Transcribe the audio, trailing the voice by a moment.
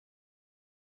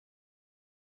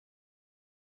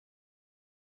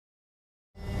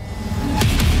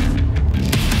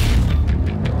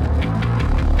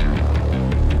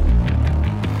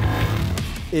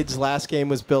id's last game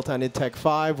was built on id Tech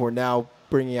 5. We're now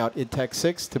bringing out id Tech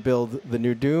 6 to build the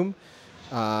new Doom.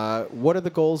 What are the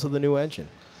goals of the new engine?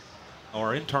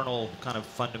 Our internal kind of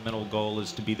fundamental goal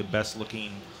is to be the best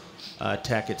looking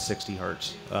tech at 60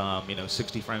 hertz.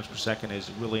 60 frames per second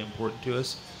is really important to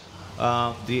us.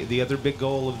 The other big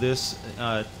goal of this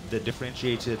that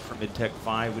differentiates it from id Tech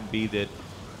 5 would be that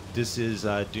this is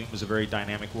Doom is a very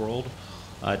dynamic world.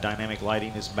 Dynamic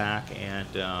lighting is back, and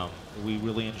we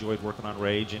really enjoyed working on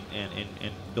Rage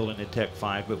and building id Tech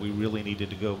 5, but we really needed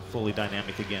to go fully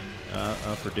dynamic again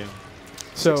for Doom.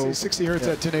 So 60 hertz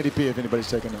at 1080p if anybody's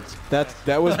taking notes.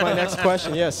 That was my next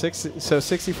question. Yeah,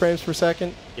 60 frames per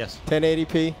second. Yes.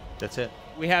 1080p. That's it.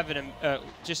 We have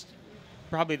just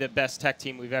probably the best tech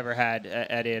team we've ever had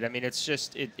at id. I mean,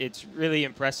 it's really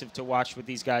impressive to watch what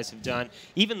these guys have done.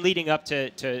 Even leading up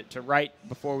to right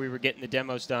before we were getting the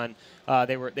demos done,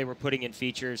 they were putting in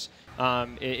features.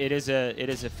 It is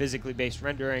a physically based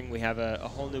rendering. We have a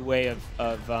whole new way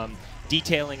of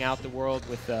detailing out the world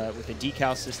with a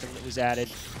decal system that was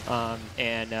added,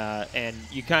 and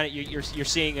you're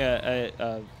seeing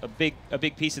a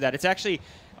big piece of that. It's actually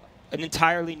an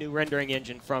entirely new rendering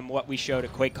engine from what we showed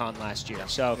at QuakeCon last year.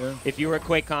 So if you were at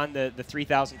QuakeCon, the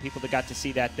 3,000 people that got to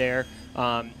see that there,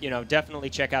 definitely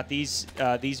check out these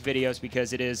videos,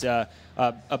 because it is a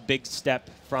big step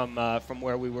from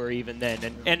where we were even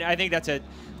then. And I think it's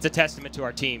a testament to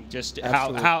our team, just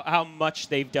how much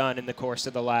they've done in the course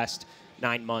of the last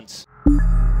 9 months.